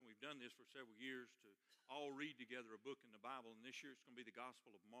this for several years to all read together a book in the Bible, and this year it's going to be the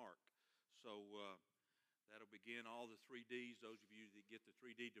Gospel of Mark. So that'll begin all the 3Ds. Those of you that get the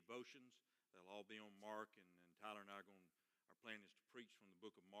 3D devotions, they'll all be on Mark, and Tyler and I our plan is to preach from the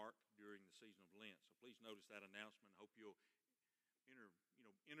book of Mark during the season of Lent. So please notice that announcement. I hope you'll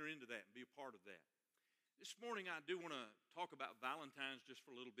enter into that and be a part of that. This morning I do want to talk about Valentine's just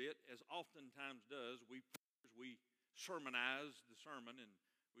for a little bit. As oftentimes does, we sermonize the sermon, and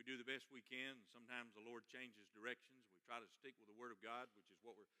we do the best we can. And sometimes the Lord changes directions. We try to stick with the Word of God, which is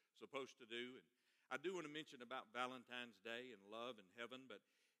what we're supposed to do. And I do want to mention about Valentine's Day and love and heaven, but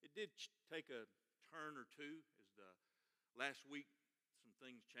it did take a turn or two as the last week some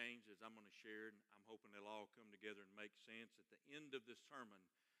things changed, as I'm going to share, and I'm hoping they'll all come together and make sense. At the end of this sermon,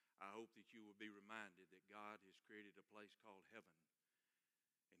 I hope that you will be reminded that God has created a place called heaven,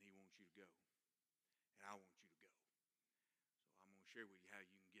 and He wants you to go, and I want you to go. So I'm going to share with you how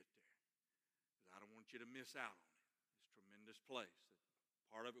you can get there, because I don't want you to miss out on it. It's a tremendous place.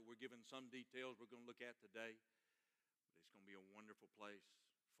 Part of it we're given some details we're going to look at today, but it's going to be a wonderful place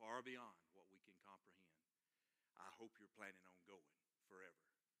far beyond what we can comprehend. I hope you're planning on going forever.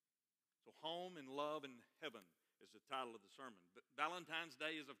 So home and love and heaven is the title of the sermon. But Valentine's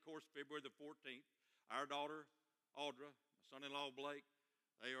Day is, of course, February the 14th. Our daughter, Audra, my son-in-law, Blake,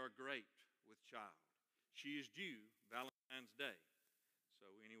 they are great with child. She is due Valentine's Day. So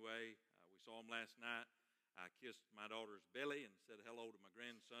anyway, we saw them last night. I kissed my daughter's belly and said hello to my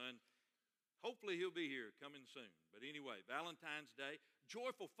grandson. Hopefully he'll be here coming soon. But anyway, Valentine's Day,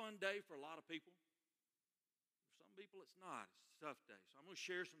 joyful, fun day for a lot of people. For some people it's not. It's a tough day. So I'm going to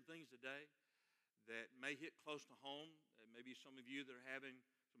share some things today that may hit close to home. Maybe some of you that are having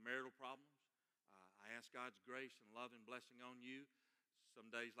some marital problems. I ask God's grace and love and blessing on you. Some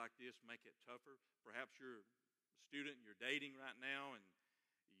days like this make it tougher. Perhaps you're a student and you're dating right now and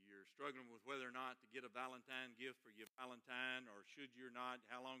you're struggling with whether or not to get a Valentine gift for your Valentine, or should you or not.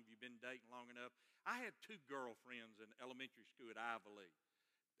 How long have you been dating long enough? I had 2 girlfriends in elementary school at Ivy League.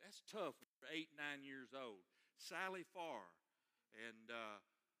 That's tough when you're 8, 9 years old. Sally Farr and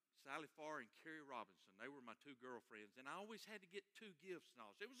Carrie Robinson, they were my 2 girlfriends, and I always had to get 2 gifts and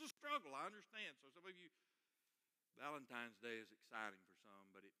all. So it was a struggle, I understand. So some of you, Valentine's Day is exciting for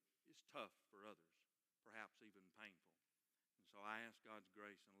some, but it's tough for others, perhaps even painful. And so I ask God's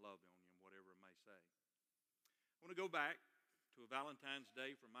grace and love on you, and whatever it may say. I want to go back to a Valentine's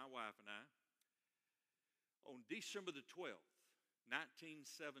Day for my wife and I. On December the 12th,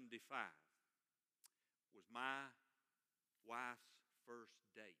 1975, was my wife's first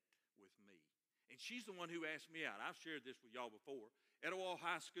date with me. And she's the one who asked me out. I've shared this with y'all before. Etowah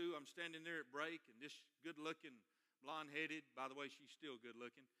High School, I'm standing there at break, and this good-looking, blonde-headed, by the way, she's still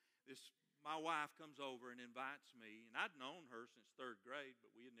good-looking, my wife comes over and invites me, and I'd known her since 3rd grade,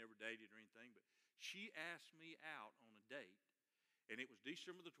 but we had never dated or anything, but she asked me out on a date, and it was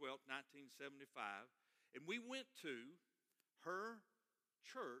December the 12th, 1975, and we went to her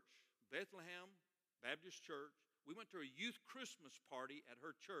church, Bethlehem Baptist Church. We went to a youth Christmas party at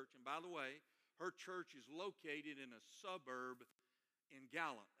her church, and by the way, her church is located in a suburb in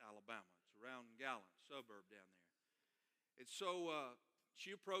Gallant, Alabama. It's around Gallant, suburb down there. And so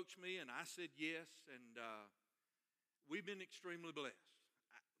she approached me, and I said yes, and we've been extremely blessed.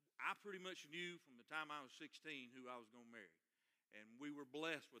 I pretty much knew from the time I was 16 who I was going to marry, and we were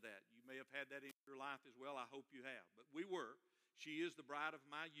blessed with that. You may have had that in your life as well. I hope you have, but we were. She is the bride of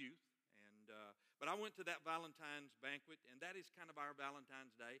my youth, but I went to that Valentine's banquet, and that is kind of our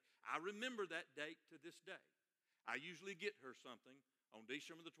Valentine's Day. I remember that date to this day. I usually get her something on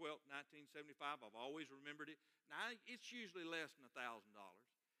December the 12th, 1975. I've always remembered it. Now, it's usually less than $1,000.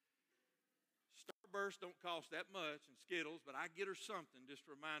 Starburst don't cost that much, and Skittles, but I get her something, just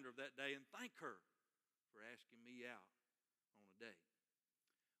a reminder of that day, and thank her for asking me out on a date.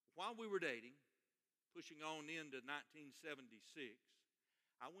 While we were dating, pushing on into 1976,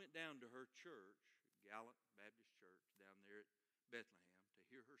 I went down to her church, Gallant Baptist Church, down there at Bethlehem, to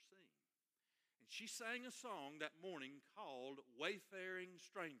hear her sing. And she sang a song that morning called Wayfaring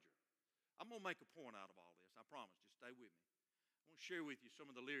Stranger. I'm going to make a point out of all this, I promise. Just stay with me. I want to share with you some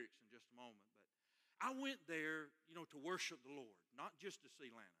of the lyrics in just a moment. But I went there, to worship the Lord, not just to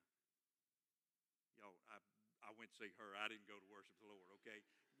see Lana. I went to see her. I didn't go to worship the Lord, okay?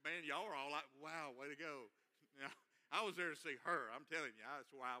 Man, y'all are all like, wow, way to go. Now, I was there to see her. I'm telling you,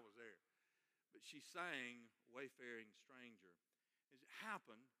 that's why I was there. But she sang Wayfaring Stranger. As it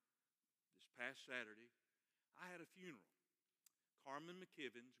happened, this past Saturday, I had a funeral. Carmen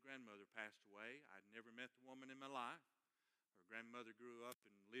McKibben's grandmother passed away. I'd never met the woman in my life. Her grandmother grew up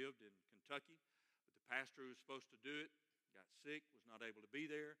and lived in Kentucky, but the pastor who was supposed to do it got sick, was not able to be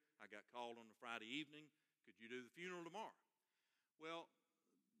there. I got called on a Friday evening. Could you do the funeral tomorrow? Well,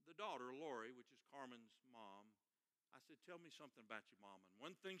 the daughter, Lori, which is Carmen's mom, I said, tell me something about your mama. And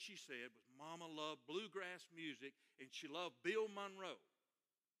one thing she said was Mama loved bluegrass music and she loved Bill Monroe.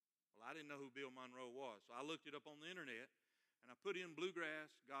 Well, I didn't know who Bill Monroe was, so I looked it up on the internet and I put in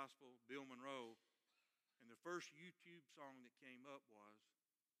bluegrass, gospel, Bill Monroe, and the first YouTube song that came up was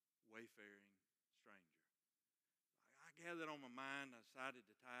Wayfaring Stranger. I gathered on my mind. I decided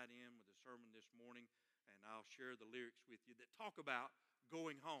to tie it in with the sermon this morning, and I'll share the lyrics with you that talk about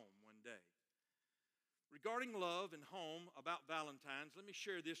going home one day. Regarding love and home, about Valentine's, let me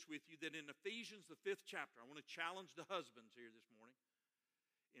share this with you, that in Ephesians, the 5th chapter, I want to challenge the husbands here this morning.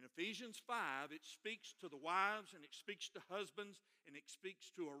 In Ephesians 5, it speaks to the wives, and it speaks to husbands, and it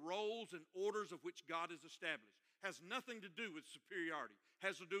speaks to roles and orders of which God has established. Has nothing to do with superiority.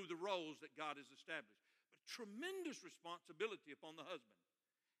 Has to do with the roles that God has established. But tremendous responsibility upon the husband.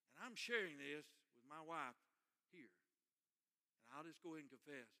 And I'm sharing this with my wife here. And I'll just go ahead and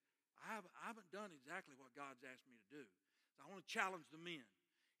confess, I haven't done exactly what God's asked me to do. So I want to challenge the men.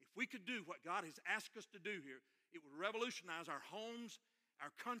 If we could do what God has asked us to do here, it would revolutionize our homes, our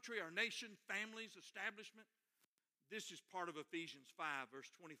country, our nation, families, establishment. This is part of Ephesians 5,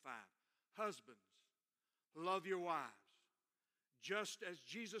 verse 25. Husbands, love your wives, just as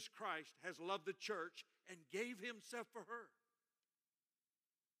Jesus Christ has loved the church and gave himself for her.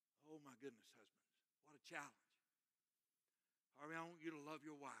 Oh my goodness, husbands, what a challenge. Harvey, I want you to love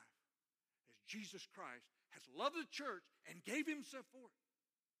your wife as Jesus Christ has loved the church and gave himself for it.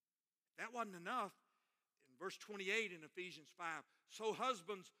 If that wasn't enough, in verse 28 in Ephesians 5, so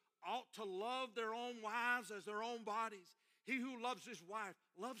husbands ought to love their own wives as their own bodies. He who loves his wife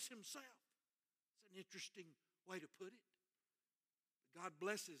loves himself. It's an interesting way to put it. God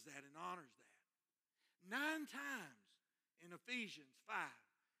blesses that and honors that. 9 times in Ephesians 5,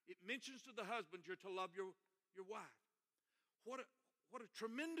 it mentions to the husband you're to love your wife. What a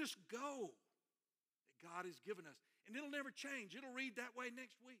tremendous goal that God has given us. And it'll never change. It'll read that way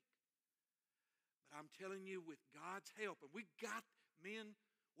next week. But I'm telling you, with God's help, and we got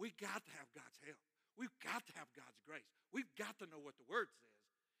to have God's help. We've got to have God's grace. We've got to know what the Word says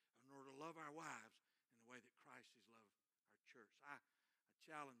in order to love our wives in the way that Christ has loved our church. I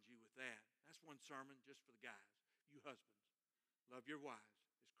challenge you with that. That's one sermon just for the guys. You husbands, love your wives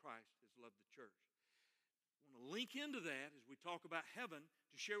as Christ has loved the church. I want to link into that as we talk about heaven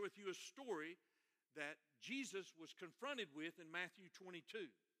to share with you a story that Jesus was confronted with in Matthew 22.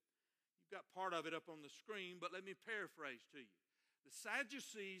 You've got part of it up on the screen, but let me paraphrase to you. The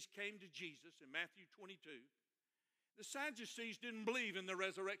Sadducees came to Jesus in Matthew 22. The Sadducees didn't believe in the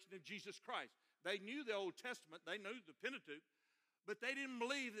resurrection of Jesus Christ. They knew the Old Testament, they knew the Pentateuch, but they didn't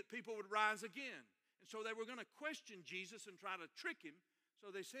believe that people would rise again. And so they were going to question Jesus and try to trick him. So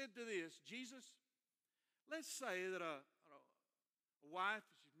they said to this, Jesus, let's say that a wife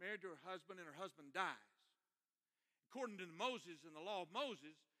is married to her husband and her husband dies. According to Moses and the law of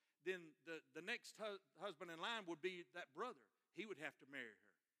Moses, then the next husband in line would be that brother. He would have to marry her.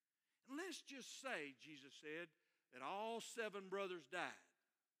 And let's just say, Jesus said, that all 7 brothers died.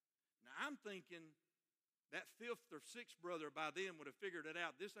 Now I'm thinking that 5th or 6th brother by then would have figured it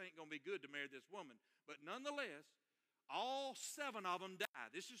out. This ain't going to be good to marry this woman. But nonetheless, all 7 of them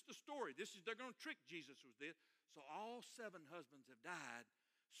died. This is the story. They're going to trick Jesus with this. So all 7 husbands have died.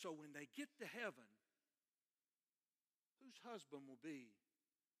 So when they get to heaven, whose husband will be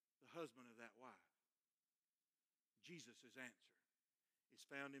the husband of that wife? Jesus' answer is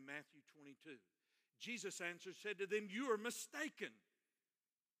found in Matthew 22. Jesus answered, said to them, you are mistaken,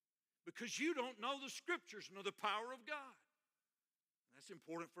 because you don't know the Scriptures nor the power of God. And that's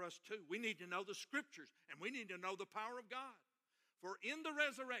important for us too. We need to know the Scriptures, and we need to know the power of God. For in the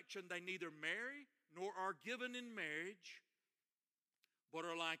resurrection they neither marry nor are given in marriage, but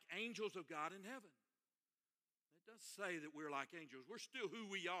are like angels of God in heaven. It does say that we're like angels. We're still who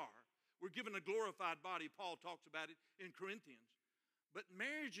we are. We're given a glorified body. Paul talks about it in Corinthians. But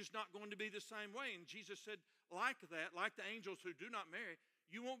marriage is not going to be the same way. And Jesus said, like that, like the angels who do not marry,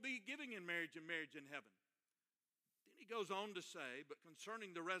 you won't be giving in marriage in heaven. Then he goes on to say, but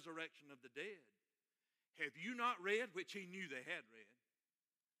concerning the resurrection of the dead, have you not read, which he knew they had read,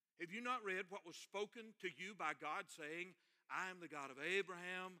 have you not read what was spoken to you by God, saying, I am the God of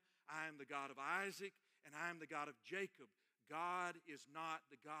Abraham, I am the God of Isaac, and I am the God of Jacob. God is not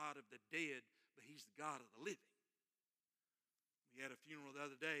the God of the dead, but he's the God of the living. We had a funeral the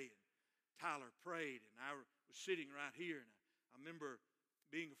other day, and Tyler prayed, and I was sitting right here, and I remember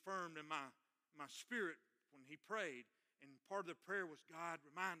being affirmed in my spirit when he prayed. And part of the prayer was, God,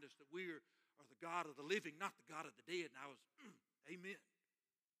 remind us that we are are the God of the living, not the God of the dead. And I was, amen.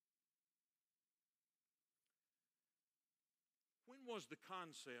 When was the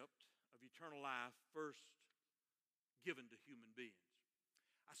concept of eternal life first given to human beings?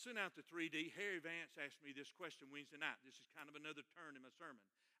 I sent out the 3D. Harry Vance asked me this question Wednesday night. This is kind of another turn in my sermon.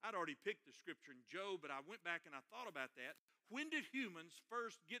 I'd already picked the scripture in Job, but I went back and I thought about that. When did humans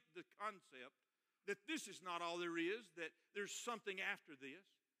first get the concept that this is not all there is, that there's something after this?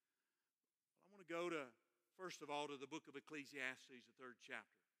 Well, I want to go to, first of all, to the book of Ecclesiastes, the 3rd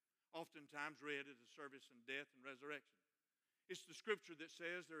chapter, oftentimes read at the service in death and resurrection. It's the scripture that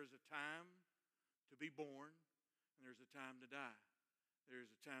says there is a time to be born and there's a time to die. There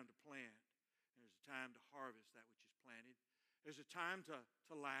is a time to plant. There's a time to harvest that which is planted. There's a time to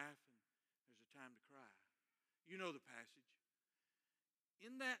laugh, and there's a time to cry. You know the passage.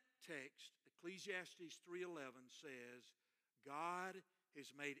 In that text, Ecclesiastes 3:11 says, God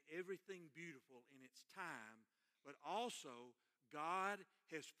has made everything beautiful in its time, but also God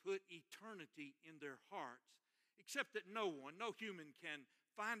has put eternity in their hearts, except that no human can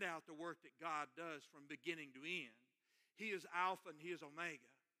find out the work that God does from beginning to end. He is Alpha and He is Omega,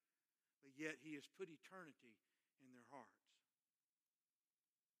 but yet He has put eternity in their hearts.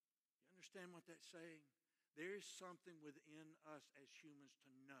 You understand what that's saying? There is something within us as humans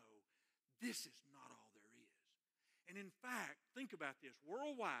to know this is not all there is. And in fact, think about this.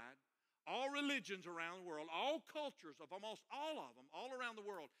 Worldwide, all religions around the world, all cultures of almost all of them, all around the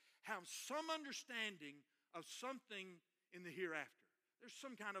world, have some understanding of something in the hereafter. There's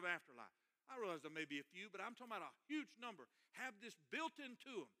some kind of afterlife. I realize there may be a few, but I'm talking about a huge number have this built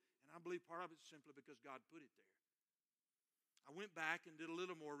into them. And I believe part of it is simply because God put it there. I went back and did a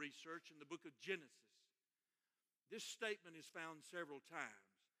little more research in the book of Genesis. This statement is found several times.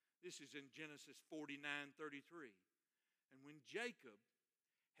 This is in Genesis 49:33. And when Jacob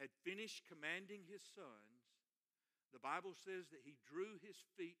had finished commanding his sons, the Bible says that he drew his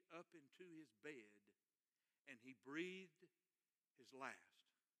feet up into his bed and he breathed his last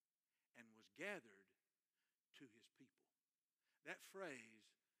and was gathered to his people. That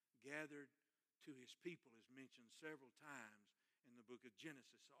phrase, gathered to his people, is mentioned several times in the book of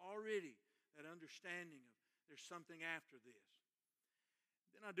Genesis. So already that understanding of there's something after this.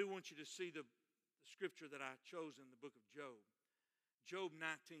 Then I do want you to see the scripture that I chose in the book of Job. Job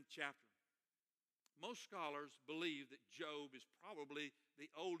 19th chapter. Most scholars believe that Job is probably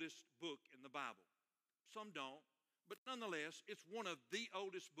the oldest book in the Bible. Some don't, but nonetheless, it's one of the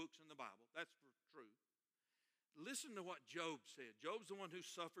oldest books in the Bible. That's for true. Listen to what Job said. Job's the one who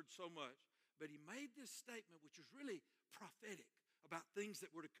suffered so much, but he made this statement which is really prophetic about things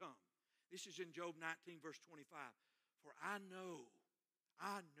that were to come. This is in Job 19, verse 25. For I know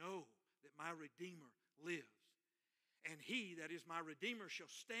that my Redeemer lives, and He, that is my Redeemer, shall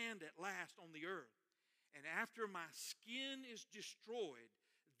stand at last on the earth. And after my skin is destroyed,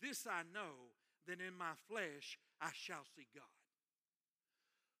 this I know, that in my flesh I shall see God,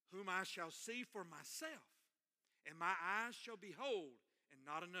 whom I shall see for myself, and my eyes shall behold, and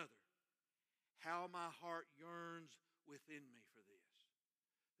not another. How my heart yearns within me for this.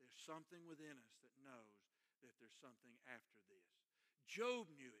 There's something within us that knows that there's something after this. Job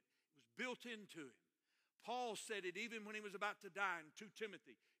knew it. It was built into him. Paul said it even when he was about to die in 2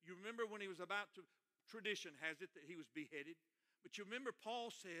 Timothy. You remember when he was about to, tradition has it that he was beheaded. But you remember Paul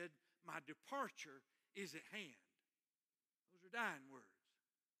said, my departure is at hand. Those are dying words.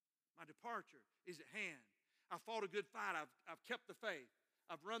 My departure is at hand. I fought a good fight. I've kept the faith.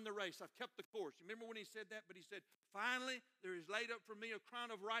 I've run the race. I've kept the course. You remember when he said that? But he said, finally, there is laid up for me a crown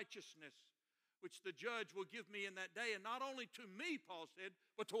of righteousness, which the judge will give me in that day. And not only to me, Paul said,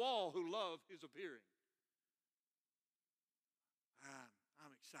 but to all who love His appearing.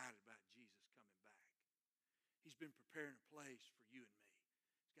 I'm excited about Jesus coming back. He's been preparing a place for you and me.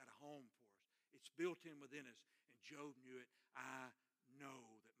 He's got a home for us. It's built in within us. And Job knew it. I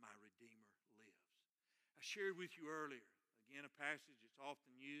know that my Redeemer lives. I shared with you earlier, again, a passage that's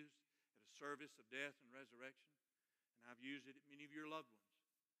often used at a service of death and resurrection. And I've used it at many of your loved ones.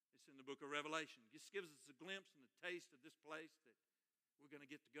 It's in the book of Revelation. It just gives us a glimpse and a taste of this place that we're going to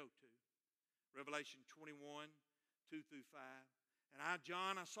get to go to. Revelation 21, 2 through 5. And I,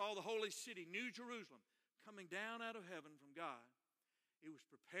 John, I saw the holy city, New Jerusalem, coming down out of heaven from God. It was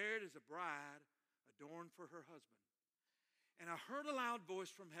prepared as a bride adorned for her husband. And I heard a loud voice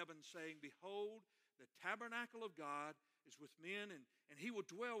from heaven saying, behold, the tabernacle of God is with men, and He will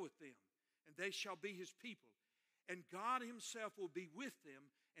dwell with them, and they shall be His people. And God Himself will be with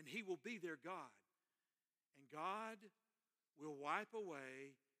them, and He will be their God. And God will wipe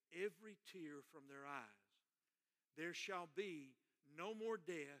away every tear from their eyes. There shall be no more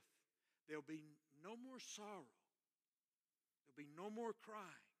death. There'll be no more sorrow. There'll be no more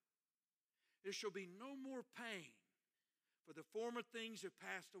crying. There shall be no more pain, for the former things have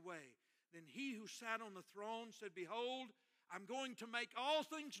passed away. Then he who sat on the throne said, Behold, I'm going to make all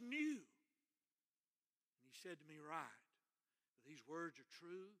things new. And he said to me, Write, for these words are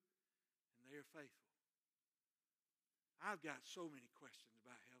true and they are faithful. I've got so many questions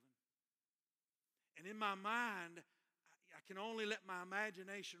about heaven. And in my mind, I can only let my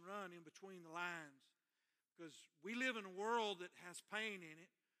imagination run in between the lines, because we live in a world that has pain in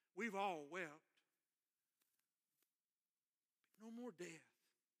it. We've all wept. No more death.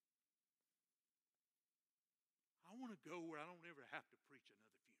 I want to go where I don't ever have to preach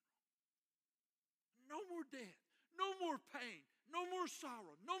another funeral. No more death. No more pain. No more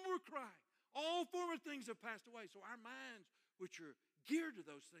sorrow. No more crying. All former things have passed away. So our minds, which are geared to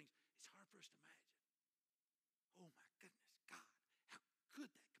those things, it's hard for us to imagine. Oh my goodness, God, how good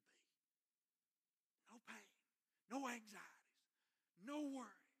that could be. No pain. No anxieties. No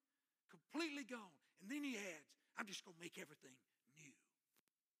worry. Completely gone. And then he adds, I'm just going to make everything new.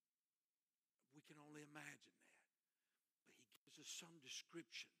 We can only imagine that. But he gives us some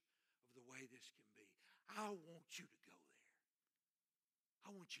description of the way this can be. I want you to go there.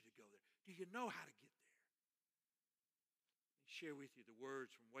 I want you to go there. Do you know how to get there? Let me share with you the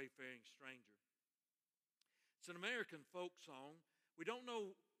words from Wayfaring Stranger. It's an American folk song. We don't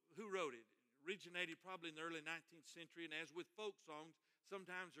know who wrote it. It originated probably in the early 19th century, and as with folk songs,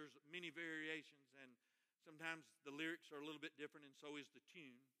 sometimes there's many variations, and sometimes the lyrics are a little bit different, and so is the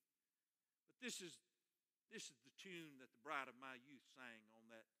tune. But this is the tune that the bride of my youth sang on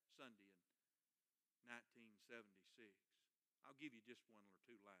that Sunday in 1976. I'll give you just one or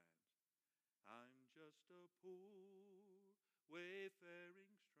two lines. I'm just a poor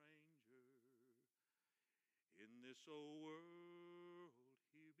wayfaring stranger in this old world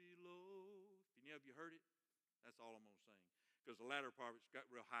here below. If any of you heard it, that's all I'm going to sing. Because the latter part of it's got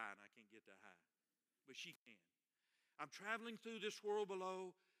real high and I can't get that high. But she can. I'm traveling through this world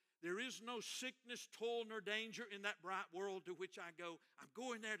below. There is no sickness, toil, nor danger in that bright world to which I go. I'm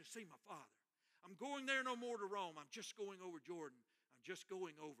going there to see my Father. I'm going there no more to roam. I'm just going over Jordan. I'm just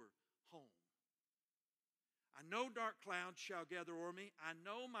going over home. I know dark clouds shall gather o'er me. I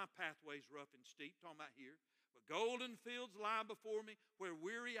know my pathway's rough and steep, talking about here. But golden fields lie before me, where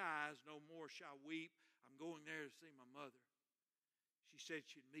weary eyes no more shall weep. I'm going there to see my mother. She said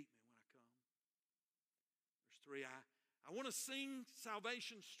she'd meet me when I come. Verse 3, I want to sing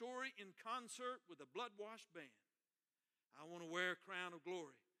salvation's story in concert with a blood-washed band. I want to wear a crown of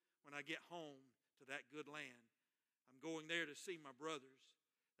glory when I get home to that good land. I'm going there to see my brothers.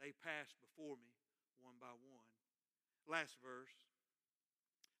 They passed before me one by one. Last verse.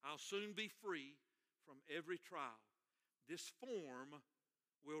 I'll soon be free from every trial. This form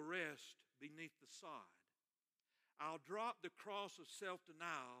will rest beneath the sod. I'll drop the cross of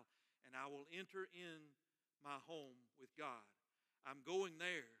self-denial and I will enter in my home with God. I'm going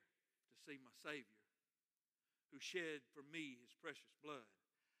there to see my Savior who shed for me his precious blood.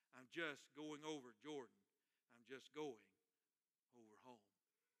 I'm just going over Jordan. I'm just going over home.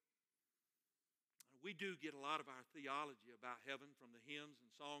 We do get a lot of our theology about heaven from the hymns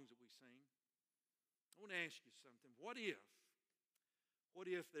and songs that we sing. I want to ask you something. What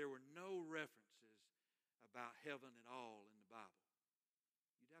if there were no references about heaven at all in the Bible?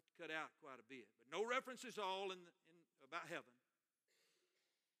 You'd have to cut out quite a bit, but no references at all about heaven.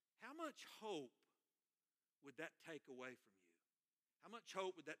 How much hope would that take away from you? How much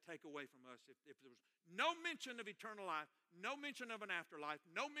hope would that take away from us if there was no mention of eternal life, no mention of an afterlife,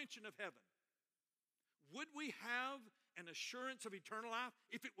 no mention of heaven? Would we have an assurance of eternal life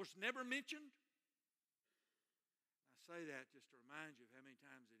if it was never mentioned? I say that just to remind you of how many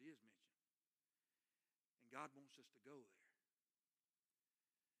times it is mentioned. And God wants us to go there.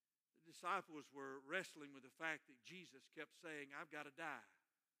 The disciples were wrestling with the fact that Jesus kept saying, I've got to die,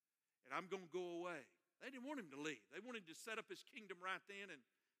 and I'm going to go away. They didn't want him to leave. They wanted to set up his kingdom right then, and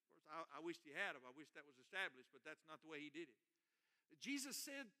of course, I wished he had. I wish that was established, but that's not the way he did it. Jesus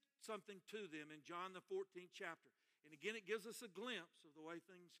said something to them in John the 14th chapter, and again, it gives us a glimpse of the way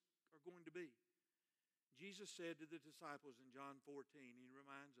things are going to be. Jesus said to the disciples in John 14, he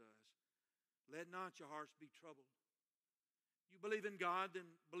reminds us, let not your hearts be troubled. You believe in God,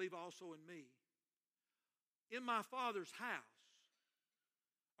 then believe also in me. In my Father's house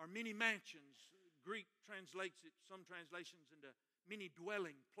are many mansions. Greek translates it, some translations, into many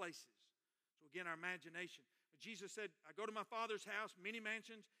dwelling places. So again, our imagination. But Jesus said, I go to my Father's house, many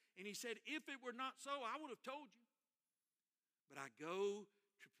mansions. And he said, if it were not so, I would have told you. But I go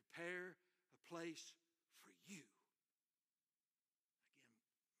to prepare a place for you.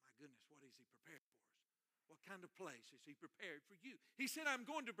 Again, my goodness, what What kind of place has He prepared for you? He said, I'm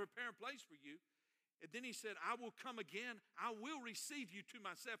going to prepare a place for you. And then He said, I will come again. I will receive you to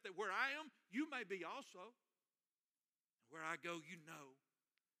myself, that where I am, you may be also. And where I go, you know,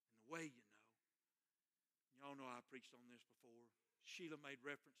 and the way you know. Y'all know I preached on this before. Sheila made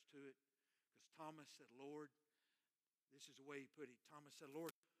reference to it because Thomas said, Lord, this is the way he put it. Thomas said,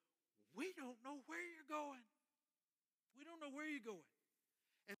 Lord, we don't know where you're going. We don't know where you're going.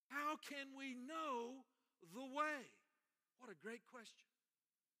 And how can we know the way? What a great question.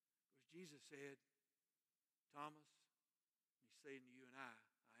 Because Jesus said, Thomas, He's saying to you and I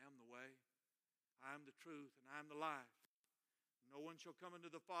am the way, I am the truth, and I am the life. No one shall come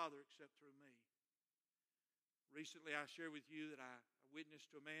unto the Father except through me. Recently, I shared with you that I witnessed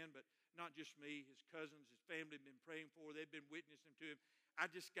to a man, but not just me, his cousins, his family had been praying for, they'd been witnessing to him.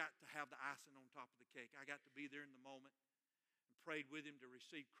 I just got to have the icing on top of the cake. I got to be there in the moment and prayed with him to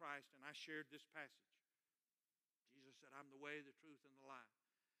receive Christ, and I shared this passage. Jesus said, I'm the way, the truth, and the life.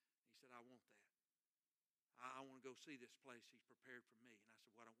 He said, I want that. I want to go see this place He's prepared for me. And I said,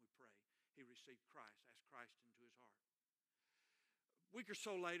 why don't we pray? He received Christ, asked Christ into his heart. A week or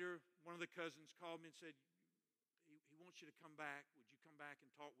so later, one of the cousins called me and said, he wants you to come back. Would you come back and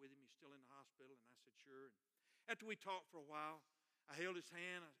talk with him? He's still in the hospital. And I said, sure. And after we talked for a while, I held his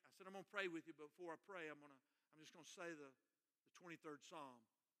hand. I said, I'm going to pray with you, but before I pray, I'm just going to say the 23rd Psalm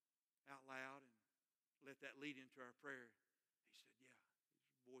out loud and let that lead into our prayer. He said, yeah.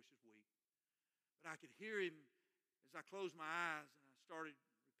 His voice is weak. But I could hear him as I closed my eyes and I started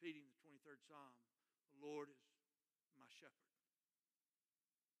repeating the 23rd Psalm. The Lord is my shepherd.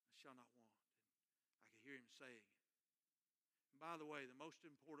 I shall not want. And I could hear him saying it. And by the way, the most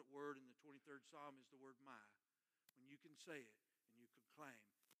important word in the 23rd Psalm is the word my. When you can say it and you can claim,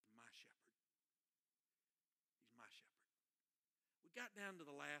 my shepherd. He's my shepherd. We got down to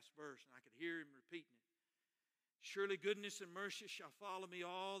the last verse and I could hear him repeating it. Surely goodness and mercy shall follow me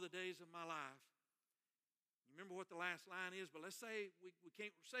all the days of my life. You remember what the last line is, but let's say we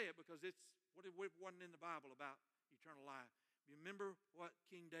can't say it because it wasn't in the Bible about eternal life. You remember what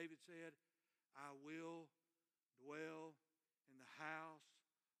King David said? I will dwell in the house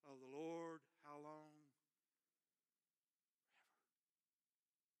of the Lord. How long?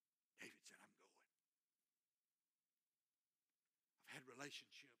 Forever. David said, I'm going. I've had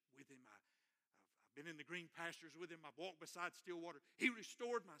relationship with him. I've been in the green pastures with him. I've walked beside still water. He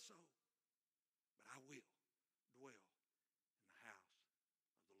restored my soul. But I will dwell in the house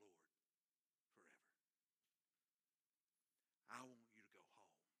of the Lord forever. I want you to go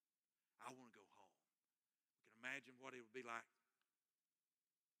home. I want to go home. We can imagine what it would be like.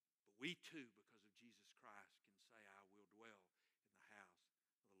 But we too, because of Jesus Christ, can say, I will dwell in the house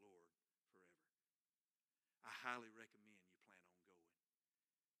of the Lord forever. I highly recommend you plan on going.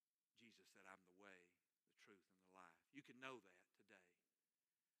 Jesus said, I'm the way, the truth, and the life. You can know that today.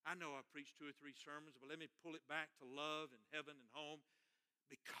 I know I've preached 2 or 3 sermons, but let me pull it back to love and heaven and home.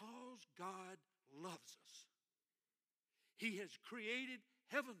 Because God loves us, He has created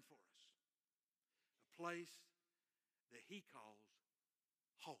heaven for us, a place that He calls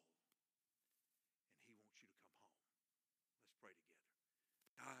home. And He wants you to come home. Let's pray together.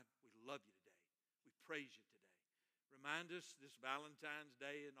 God, we love you today. We praise you today. Remind us this Valentine's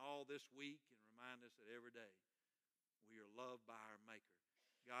Day and all this week, and remind us that every day we are loved by our Maker.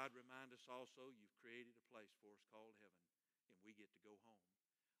 God, remind us also you've created a place for us called heaven, and we get to go home.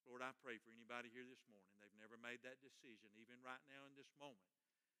 Lord, I pray for anybody here this morning. They've never made that decision, even right now in this moment.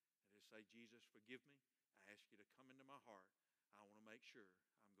 And they say, Jesus, forgive me. I ask you to come into my heart. I want to make sure I'm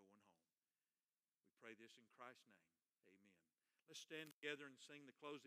going home. We pray this in Christ's name. Amen. Let's stand together and sing the closing.